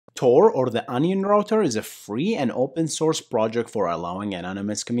Tor, or the Onion Router, is a free and open source project for allowing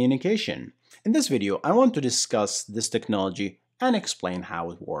anonymous communication. In this video, I want to discuss this technology and explain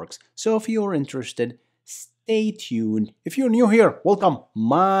how it works. So if you're interested, stay tuned. If you're new here, welcome.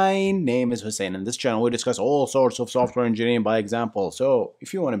 My name is Hussein. In this channel, we discuss all sorts of software engineering by example. So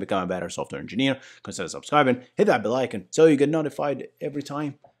if you want to become a better software engineer, consider subscribing, hit that bell icon so you get notified every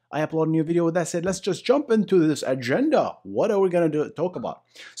time I upload a new video. With that said, let's just jump into this agenda. What are we going to talk about?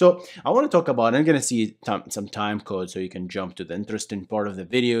 So I want to talk about, I'm going to see some time code so you can jump to the interesting part of the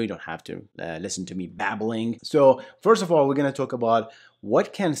video. You don't have to listen to me babbling. So first of all, we're going to talk about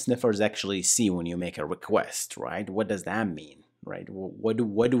what can sniffers actually see when you make a request, right? What does that mean, right? What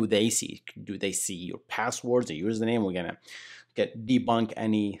do they see? Do they see your passwords, your username? We're going to debunk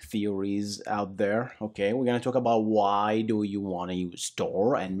any theories out there. Okay, we're going to talk about why do you want to use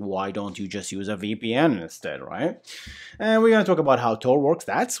Tor and why don't you just use a VPN instead, right? And we're going to talk about how Tor works.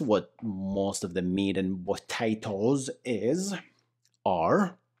 That's what most of the meat and potatoes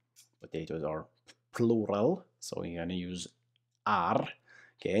are. Potatoes are plural, so we're going to use R.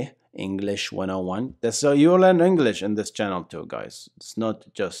 Okay, English 101. So you learn English in this channel too, guys. It's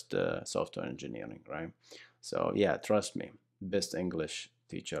not just software engineering, right? So yeah, trust me. Best English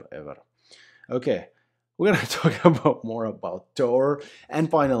teacher ever. Okay, we're gonna talk about more about Tor, and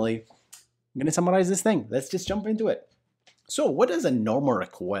finally, I'm gonna summarize this thing. Let's just jump into it. So, what does a normal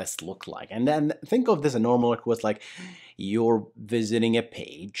request look like? And then think of this a normal request like you're visiting a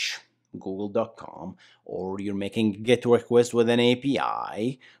page, google.com, or you're making a GET request with an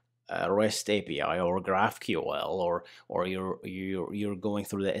API. REST API or GraphQL, or you're going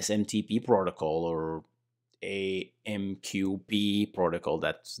through the SMTP protocol or AMQP protocol,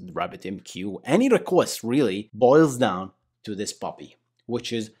 that's RabbitMQ. Any request really boils down to this puppy,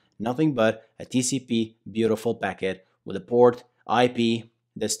 which is nothing but a TCP beautiful packet with a port, IP,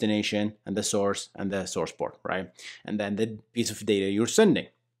 destination, and the source port, right? And then the piece of data you're sending.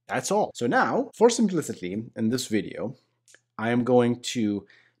 That's all. So now, for simplicity, in this video, I am going to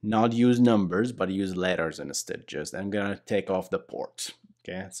not use numbers, but use letters instead. I'm gonna take off the port.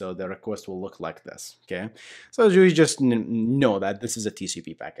 Okay, so the request will look like this. Okay, so you just know that this is a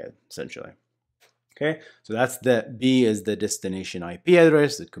TCP packet essentially. Okay, so that's the B is the destination IP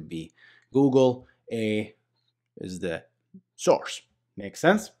address. It could be Google. A is the source. Makes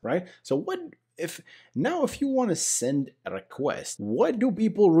sense, right? So what if you want to send a request, what do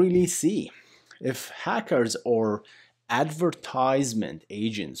people really see? If hackers or advertisement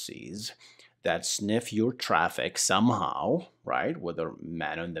agencies that sniff your traffic somehow, right? Whether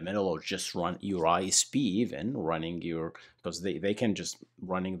man in the middle or just run your ISP, even running your, because they can just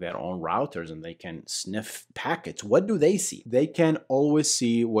running their own routers and they can sniff packets. What do they see? They can always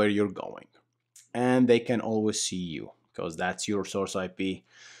see where you're going, and they can always see you because that's your source IP.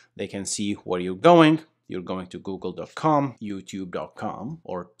 They can see where you're going. You're going to google.com, youtube.com,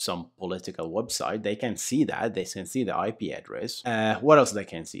 or some political website. They can see that. They can see the IP address. What else they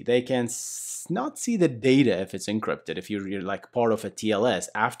can see? They can not see the data if it's encrypted. If you're like part of a TLS,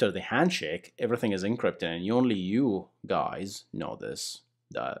 after the handshake, everything is encrypted, and only you guys know this.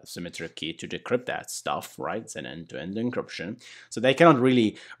 The symmetric key to decrypt that stuff, right? It's an end-to-end encryption. So they cannot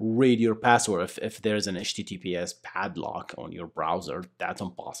really read your password if there's an HTTPS padlock on your browser. That's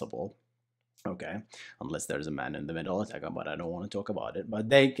impossible. Okay, unless there's a man in the middle, but I don't want to talk about it. But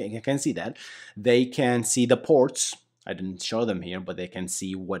they can see that. They can see the ports. I didn't show them here, but they can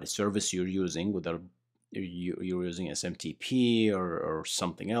see what service you're using, whether you're using SMTP or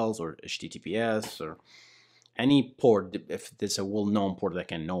something else, or HTTPS, or any port. If there's a well-known port, they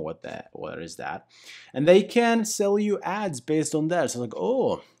can know what is that. And they can sell you ads based on that. So like,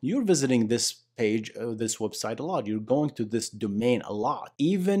 oh, you're visiting this page, this website a lot. You're going to this domain a lot.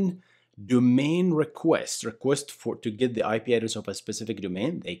 Even domain request to get the IP address of a specific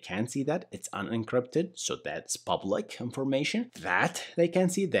domain, they can see that. It's unencrypted, so that's public information that they can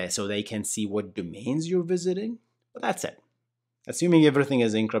see that. So they can see what domains you're visiting. But that's it, assuming everything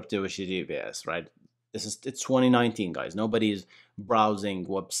is encrypted with HTTPS, right? It's 2019, guys. Nobody's browsing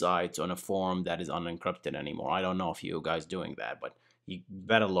websites on a forum that is unencrypted anymore. I don't know if you guys doing that, but you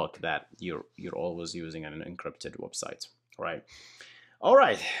better look that you're always using an encrypted website, right? All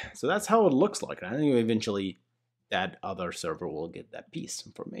right, so that's how it looks like. And eventually that other server will get that piece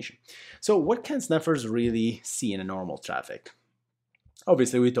information. So what can sniffers really see in a normal traffic?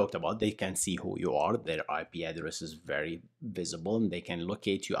 Obviously, we talked about they can see who you are. Their IP address is very visible, and they can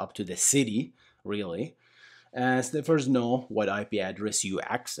locate you up to the city, really. Sniffers know what IP address you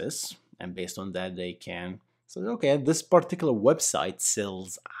access, and based on that, they can say, okay, this particular website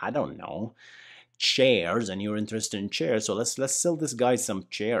sells, I don't know, chairs and you're interested in chairs, so let's sell this guy some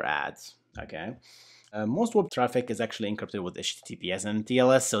chair ads. Okay. Most web traffic is actually encrypted with HTTPS and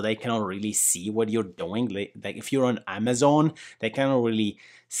TLS, so they cannot really see what you're doing. Like if you're on Amazon, they cannot really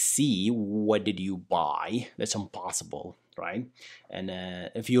see what did you buy. That's impossible, right? And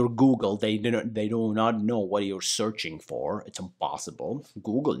if you're Google, they do not know what you're searching for. It's impossible.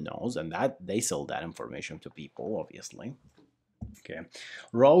 Google knows, and that they sell that information to people, obviously. Okay,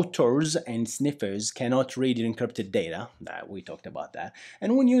 routers and sniffers cannot read encrypted data. That we talked about that.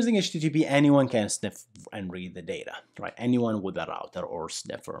 And when using HTTP, anyone can sniff and read the data, right? Anyone with a router or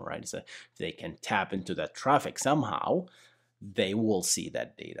sniffer, right? So if they can tap into that traffic somehow, they will see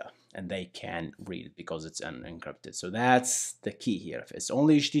that data and they can read it because it's unencrypted. So that's the key here. If it's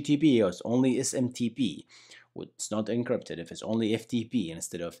only HTTP or it's only SMTP, it's not encrypted. If it's only FTP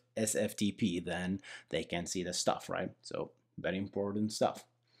instead of SFTP, then they can see the stuff, right? So very important stuff.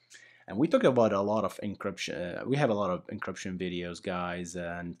 And we talked about a lot of encryption. We have a lot of encryption videos, guys,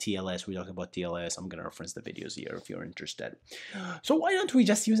 and TLS. We talked about TLS. I'm gonna reference the videos here if you're interested. So why don't we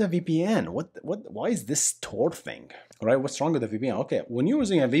just use a VPN? Why is this Tor thing? All right, what's wrong with the VPN? Okay, when you're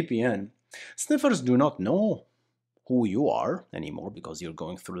using a VPN, sniffers do not know who you are anymore because you're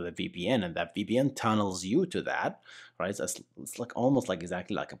going through the VPN, and that VPN tunnels you to that, right? So it's like almost like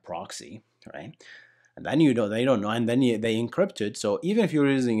exactly like a proxy, right? And then they don't know, and then they encrypt it. So even if you're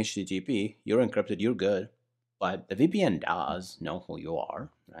using HTTP, you're encrypted, you're good. But the VPN does know who you are,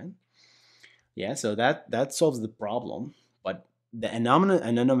 right? Yeah, so that solves the problem, but the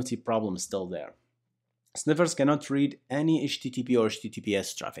anonymity problem is still there. Sniffers cannot read any HTTP or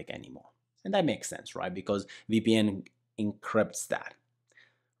HTTPS traffic anymore. And that makes sense, right? Because VPN encrypts that,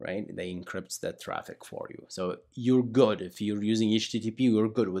 right? They encrypts that traffic for you. So you're good. If you're using HTTP, you're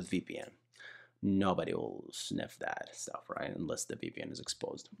good with VPN. Nobody will sniff that stuff, right? Unless the VPN is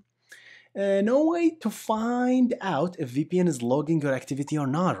exposed. No way to find out if VPN is logging your activity or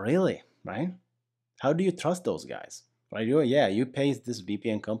not, really, right? How do you trust those guys? Right? You pay this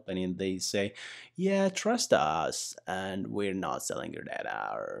VPN company and they say, yeah, trust us, and we're not selling your data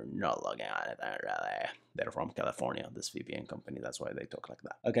or not logging on it. Really. They're from California, this VPN company. That's why they talk like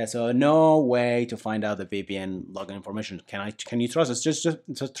that. Okay, so no way to find out the VPN login information. Can you trust?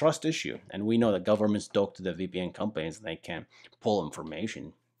 It's a trust issue, and we know that governments talk to the VPN companies and they can pull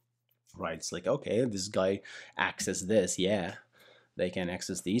information. Right? It's like, okay, this guy accessed this, yeah. They can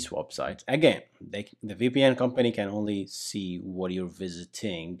access these websites. Again, the VPN company can only see what you're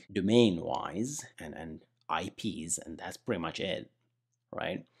visiting domain-wise and IPs, and that's pretty much it,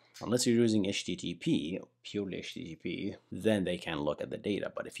 right? Unless you're using HTTP, purely HTTP, then they can look at the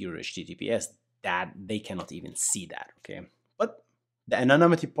data. But if you're HTTPS, that they cannot even see that, okay? But the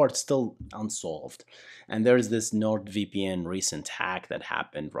anonymity part is still unsolved. And there's this NordVPN recent hack that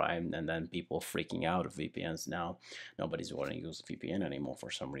happened, right? And then people freaking out of VPNs now. Nobody's wanting to use VPN anymore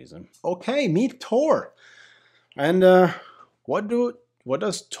for some reason. Okay, meet Tor. And what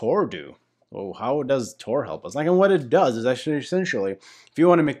does Tor do? Oh, how does Tor help us? Like, and what it does is actually essentially, if you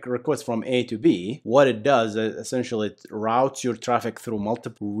want to make a request from A to B, what it does is essentially it routes your traffic through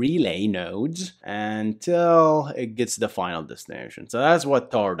multiple relay nodes until it gets the final destination. So that's what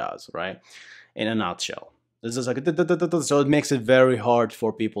Tor does, right? In a nutshell. This is like, so it makes it very hard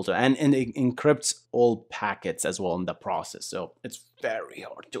for people to, and it encrypts all packets as well in the process. So it's very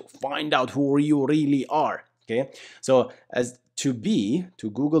hard to find out who you really are. Okay, so as to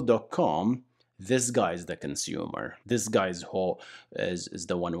Google.com, this guy is the consumer. This guy is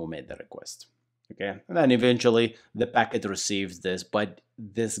the one who made the request. Okay, and then eventually the packet receives this, but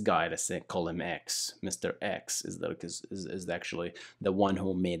this guy, let's say call him X, Mr. X is actually the one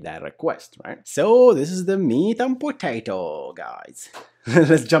who made that request, right? So this is the meat and potato, guys.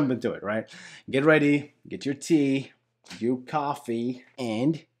 Let's jump into it, right? Get ready, get your tea, your coffee,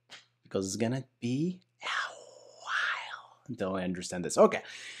 and because it's gonna be until I understand this. Okay,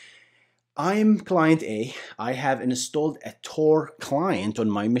 I'm client A. I have installed a Tor client on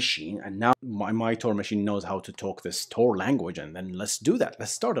my machine, and now my Tor machine knows how to talk this Tor language, and then let's do that.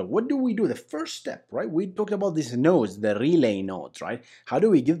 Let's start it. What do we do? The first step, right? We talked about these nodes, the relay nodes, right? How do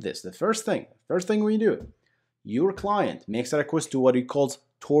we give this? The first thing we do, your client makes a request to what he calls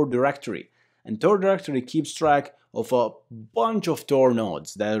Tor directory, and Tor directory keeps track of a bunch of Tor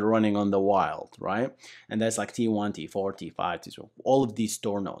nodes that are running on the wild, right? And that's like T1, T4, T5, T2, all of these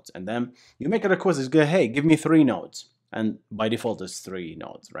Tor nodes. And then you make a request, it's good, hey, give me 3 nodes. And by default, it's 3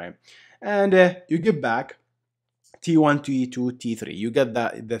 nodes, right? And you give back T1, T2, T3. You get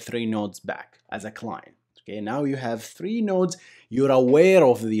the 3 nodes back as a client. Okay, now you have 3 nodes. You're aware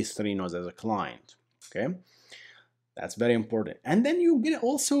of these 3 nodes as a client, okay? That's very important. And then you get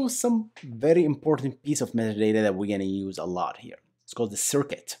also some very important piece of metadata that we're going to use a lot here. It's called the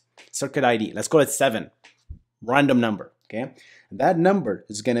circuit ID. Let's call it 7, random number. Okay, that number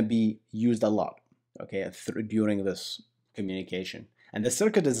is going to be used a lot. Okay, during this communication. And the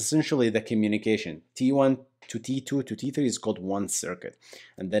circuit is essentially the communication. T1 to T2 to T3 is called one circuit.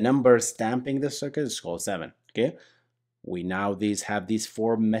 And the number stamping the circuit is called 7. Okay, we now have these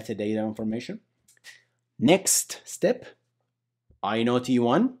 4 metadata information. Next step, I know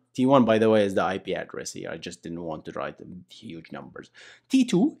T1. T1, by the way, is the IP address here. I just didn't want to write the huge numbers.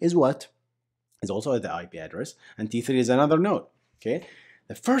 T2 is what? Is also the IP address. And T3 is another node. Okay.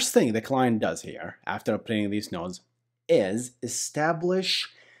 The first thing the client does here, after obtaining these nodes, is establish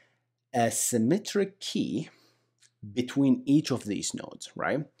a symmetric key between each of these nodes,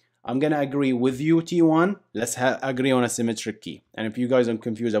 right? I'm going to agree with you, T1. Let's agree on a symmetric key. And if you guys are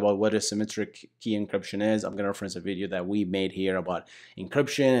confused about what a symmetric key encryption is, I'm going to reference a video that we made here about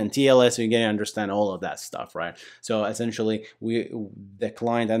encryption and TLS, so you can understand all of that stuff, right? So essentially, the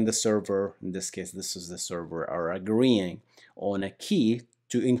client and the server, in this case, this is the server, are agreeing on a key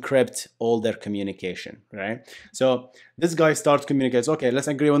to encrypt all their communication, right? So this guy starts communicates, okay, let's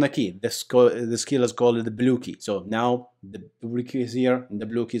agree on the key. This key, let's call it the blue key. So now the blue key is here and the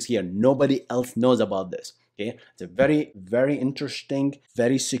blue key is here. Nobody else knows about this, okay? It's a very, very interesting,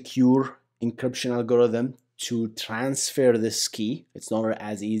 very secure encryption algorithm to transfer this key. It's not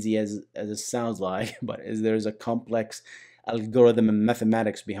as easy as it sounds like, but there's a complex algorithm and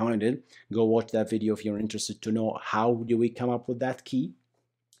mathematics behind it. Go watch that video if you're interested to know how do we come up with that key.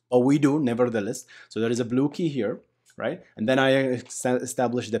 But we do, nevertheless. So there is a blue key here, right? And then I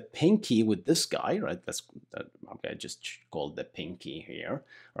establish the pink key with this guy, right? Okay, just called the pink key here,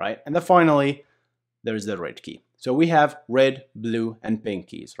 right? And then finally, there's the red key. So we have red, blue, and pink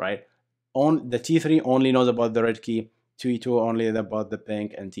keys, right? The T3 only knows about the red key, T2 only about the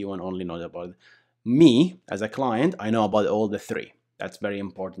pink, and T1 only knows about me as a client. I know about all the 3. That's a very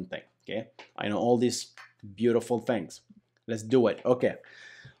important thing, okay? I know all these beautiful things. Let's do it, okay.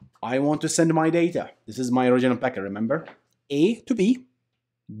 I want to send my data. This is my original packet, remember? A to B,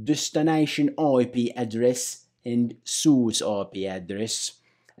 destination IP address and source IP address.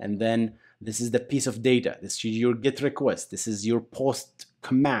 And then this is the piece of data. This is your GET request. This is your POST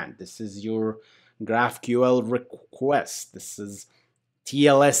command. This is your GraphQL request. This is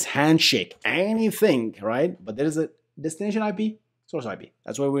TLS handshake, anything, right? But there is a destination IP, source IP.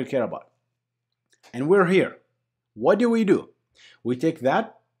 That's what we care about. And we're here. What do? We take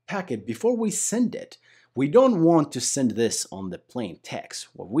that packet before we send it. We don't want to send this on the plain text.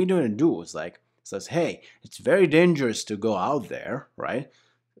 What we're going to do is says, hey, it's very dangerous to go out there, right?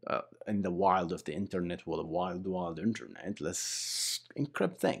 In the wild of the internet, well, the wild internet. Let's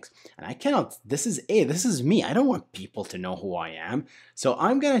encrypt things. And I cannot, this is me. I don't want people to know who I am. So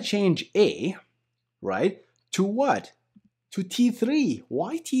I'm going to change A, right, to what? To T3.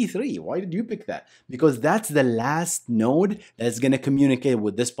 Why T3? Why did you pick that? Because that's the last node that's going to communicate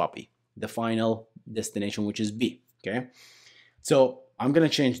with this puppy, the final destination, which is B, okay? So I'm going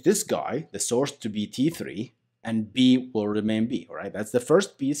to change this guy, the source, to be T3, and B will remain B, all right? That's the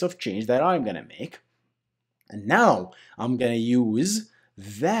first piece of change that I'm going to make. And now I'm going to use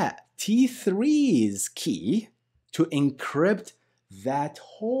that T3's key to encrypt that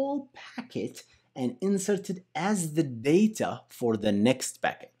whole packet and insert it as the data for the next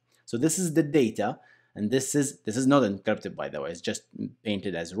packet. So this is the data, and this is not encrypted, by the way. It's just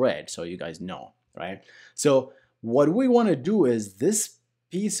painted as red, so you guys know, right? So what we want to do is this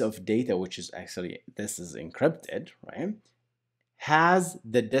piece of data, which is actually, this is encrypted, right, has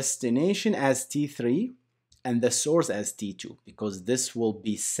the destination as T3 and the source as T2, because this will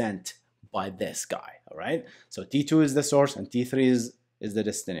be sent by this guy, all right? So T2 is the source and T3 is the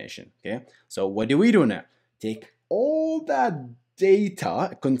destination, okay? So what do we do now? Take all that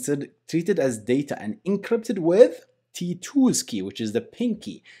data, treat it as data, and encrypt it with T2's key, which is the pink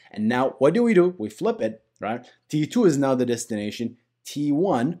key. And now what do? We flip it, right? T2 is now the destination,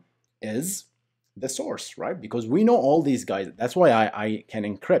 T1 is the source, right? Because we know all these guys. That's why I can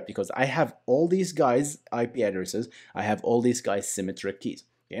encrypt, because I have all these guys' IP addresses. I have all these guys' symmetric keys,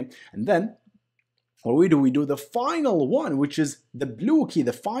 okay? And then what we do the final one, which is the blue key,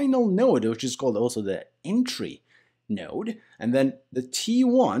 the final node, which is called also the entry node. And then the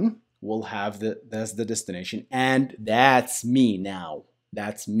T1 will have that's the destination, and that's me now.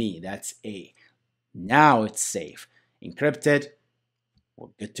 That's me, that's A. Now it's safe. Encrypted, we're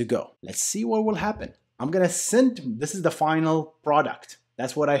good to go. Let's see what will happen. I'm gonna send, this is the final product.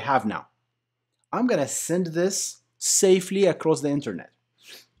 That's what I have now. I'm gonna send this safely across the internet.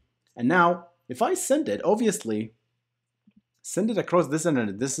 And now, if I send it, obviously, send it across this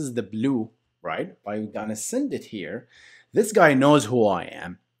internet. This is the blue, right? I'm gonna send it here. This guy knows who I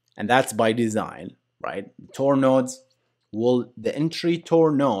am, and that's by design, right? Tor nodes the entry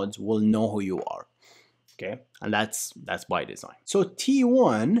Tor nodes will know who you are, okay? And that's by design. So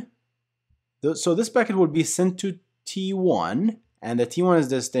T1, so this packet will be sent to T1, and the T1 is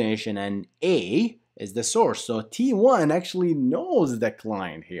destination, and A is the source. So T1 actually knows the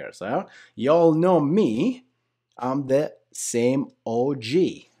client here. So y'all know me. I'm the same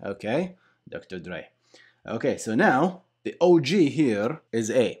OG, okay? Dr. Dre. Okay, so now the OG here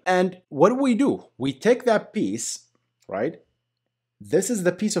is A. And what do? We take that piece, right? This is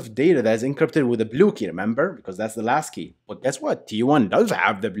the piece of data that is encrypted with a blue key, remember? Because that's the last key. But guess what? T1 does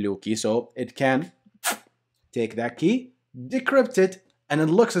have the blue key, so it can take that key, decrypt it, and it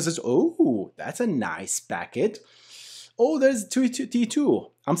looks and says, oh, that's a nice packet. Oh, there's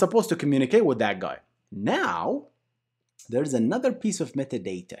T2. I'm supposed to communicate with that guy. Now, there's another piece of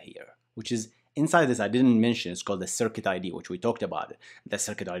metadata here, which is inside this I didn't mention. It's called the circuit ID, which we talked about. The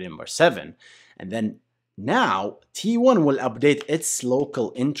circuit ID number 7. And then now T1 will update its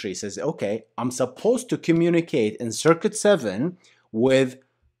local entry. It says, okay, I'm supposed to communicate in circuit 7 with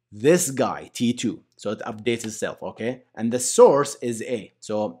this guy, T2. So it updates itself, okay? And the source is A.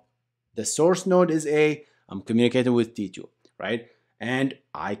 So the source node is A. I'm communicating with T2, right? And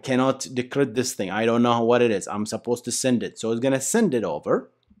I cannot decrypt this thing. I don't know what it is. I'm supposed to send it. So it's going to send it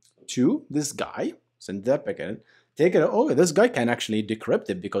over to this guy, send that packet, take it. Oh, this guy can actually decrypt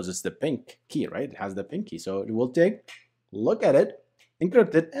it because it's the pink key, right? It has the pink key. So it will take, look at it,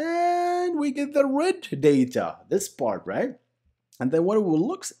 encrypt it, and we get the red data, this part, right? And then what it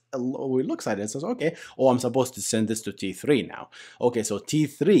looks at it says, okay, oh, I'm supposed to send this to T3 now. Okay, so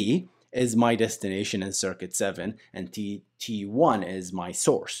T3 is my destination in circuit 7, and T1 is my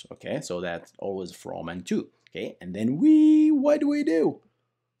source, okay? So that's always from and to, okay? And then what do?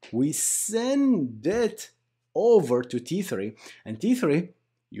 We send it over to T3, and T3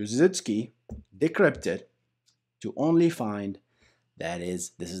 uses its key, decrypt it, to only find this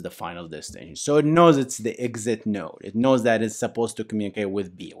is the final destination. So it knows it's the exit node. It knows that it's supposed to communicate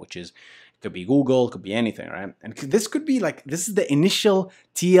with B, which is, it could be Google, it could be anything, right? And this could be like, this is the initial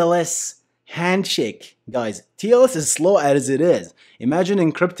TLS handshake, guys. TLS is slow as it is. Imagine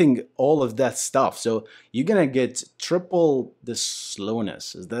encrypting all of that stuff. So you're gonna get triple the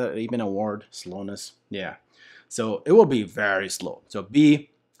slowness. Is that even a word? Slowness? Yeah. So it will be very slow. So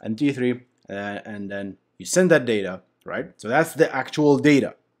B and T3, and then you send that data, right? So that's the actual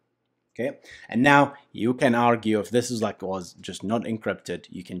data, okay? And now you can argue if this is like was just not encrypted,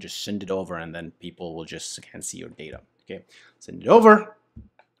 you can just send it over and then people will just can see your data, okay? Send it over,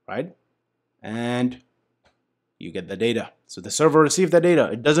 right? And you get the data. So the server received the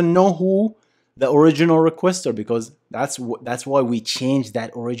data. It doesn't know who the original requester, because that's why we changed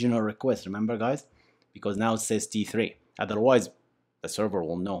that original request. Remember, guys? Because now it says T3. Otherwise, the server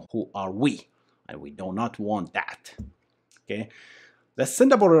will know who are we, and we do not want that. Okay, let's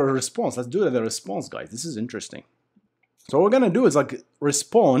send up a response. Let's do the response, guys. This is interesting. So what we're gonna do is like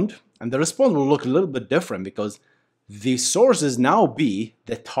respond, and the response will look a little bit different because the source is now B,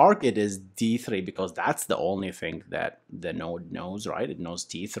 the target is D3, because that's the only thing that the node knows, right? It knows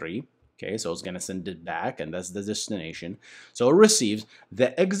T3. Okay, so it's gonna send it back, and that's the destination. So it receives.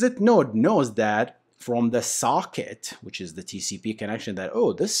 The exit node knows that from the socket, which is the TCP connection, that,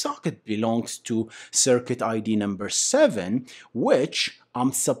 oh, this socket belongs to circuit ID number 7, which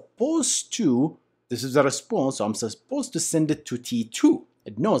I'm supposed to, this is a response, so I'm supposed to send it to T2.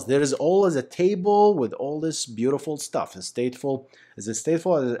 It knows there is always a table with all this beautiful stuff. As stateful as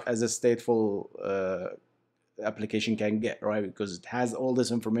a stateful application can get, right? Because it has all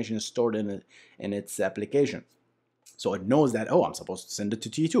this information stored in its application. So it knows that, oh, I'm supposed to send it to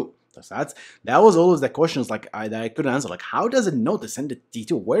T2. So that was always the questions like that I couldn't answer. Like, how does it know to send it to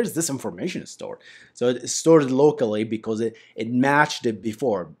T2? Where is this information stored? So it's stored locally because it matched it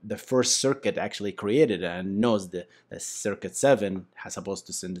before. The first circuit actually created it and knows the circuit 7 is supposed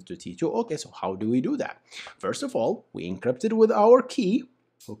to send it to T2. Okay, so how do we do that? First of all, we encrypt it with our key,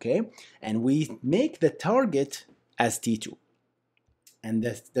 okay? And we make the target as T2. And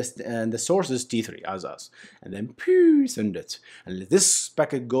the source is T3 as us, and then send it, and this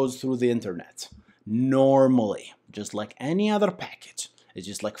packet goes through the internet normally, just like any other packet. It's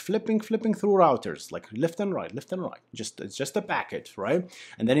just like flipping through routers, like left and right. It's just a packet, right?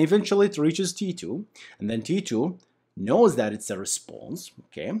 And then eventually it reaches T2, and then T2 knows that it's a response.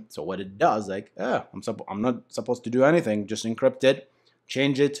 Okay, so what it does, like, I'm not supposed to do anything, just encrypt it,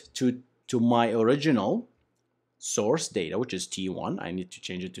 change it to my original source data, which is T1. I need to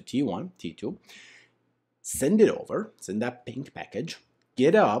change it to T1, T2. send it over, send that pink package,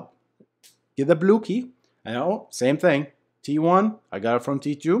 get up, get the blue key, and oh, same thing. T1, I got it from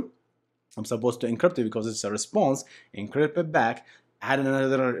T2. I'm supposed to encrypt it because it's a response, encrypt it back, add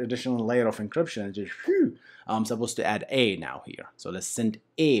another additional layer of encryption, and just whew, I'm supposed to add A now here. So let's send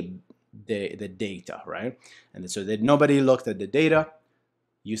A the data, right? And so that nobody looked at the data,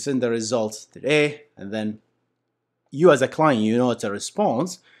 you send the results to A, and then you as a client, you know it's a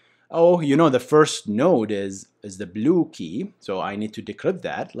response. Oh, you know the first node is the blue key, so I need to decrypt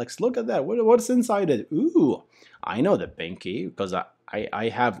that. Let's look at that. What's inside it? Ooh, I know the pink key because I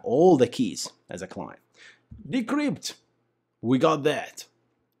have all the keys as a client. Decrypt, we got that.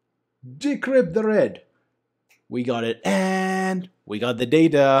 Decrypt the red, we got it, and we got the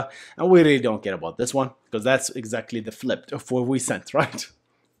data. And we really don't care about this one because that's exactly the flip of what we sent, right?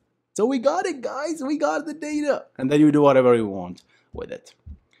 So we got it, guys. We got the data, and then you do whatever you want with it.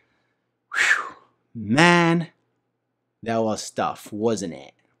 Whew. Man, that was tough, wasn't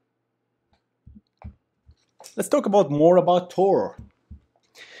it? Let's talk more about Tor.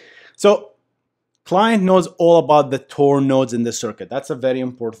 So client knows all about the Tor nodes in the circuit. That's a very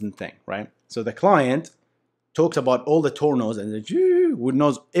important thing, right? So the client talks about all the Tor nodes and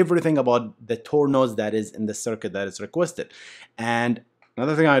knows everything about the Tor nodes that is in the circuit that is requested. And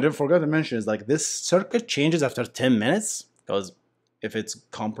another thing I didn't forget to mention is like this circuit changes after 10 minutes because if it's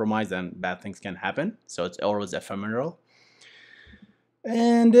compromised, then bad things can happen. So it's always ephemeral.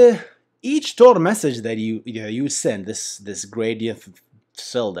 And each Tor message that you send, this gradient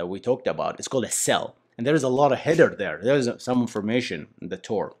cell that we talked about, it's called a cell. And there's a lot of header there. There's some information in the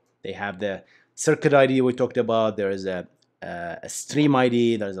Tor. They have the circuit ID we talked about. There is a stream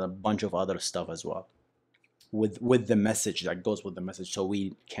ID. There's a bunch of other stuff as well with the message that goes with the message, so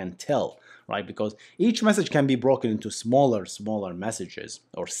we can tell, right? Because each message can be broken into smaller messages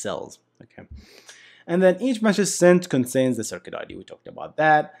or cells, okay? And then each message sent contains the circuit ID. We talked about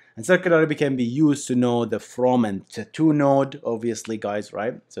that. And circuit ID can be used to know the from and to node, obviously, guys,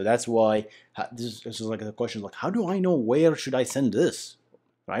 right? So that's why this is like the question, like, how do I know where should I send this,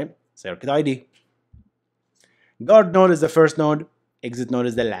 right? Circuit ID. Guard node is the first node. Exit node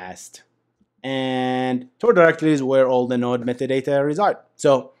is the last. And Tor directory is where all the node metadata reside.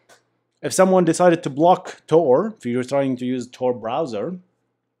 So if someone decided to block Tor, if you're trying to use Tor browser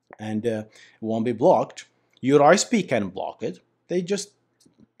and it won't be blocked, your ISP can block it. They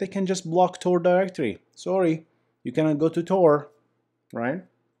can just block Tor directory. Sorry, you cannot go to Tor, right?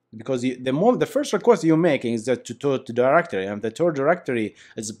 Because the first request you're making is that to directory, and if the Tor directory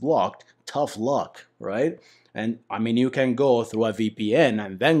is blocked, tough luck, right? And I mean, you can go through a VPN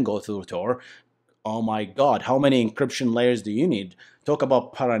and then go through Tor. Oh my God, how many encryption layers do you need? Talk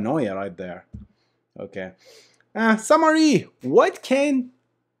about paranoia right there. Okay. Summary. What can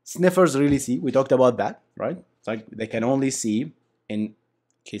sniffers really see? We talked about that, right? It's like they can only see in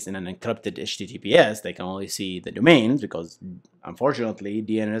an encrypted HTTPS, they can only see the domains because unfortunately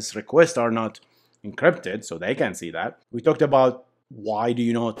DNS requests are not encrypted, so they can't see that. We talked about why do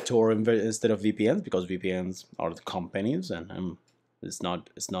you know Tor instead of VPNs? Because VPNs are the companies, and it's not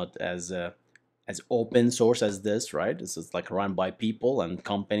as open source as this, right? This is like run by people and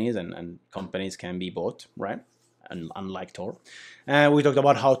companies, and companies can be bought, right? And unlike Tor. And we talked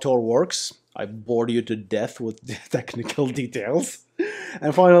about how Tor works. I bored you to death with the technical details.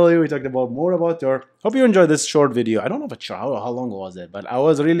 And finally, we talked more about Tor. Hope you enjoyed this short video. I don't know if how long was it, but I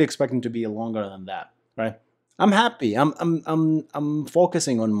was really expecting to be longer than that, right? I'm happy. I'm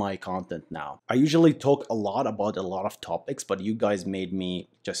focusing on my content now. I usually talk a lot about a lot of topics, but you guys made me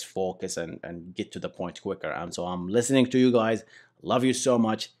just focus and get to the point quicker. And so I'm listening to you guys. Love you so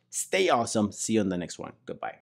much. Stay awesome. See you in the next one. Goodbye.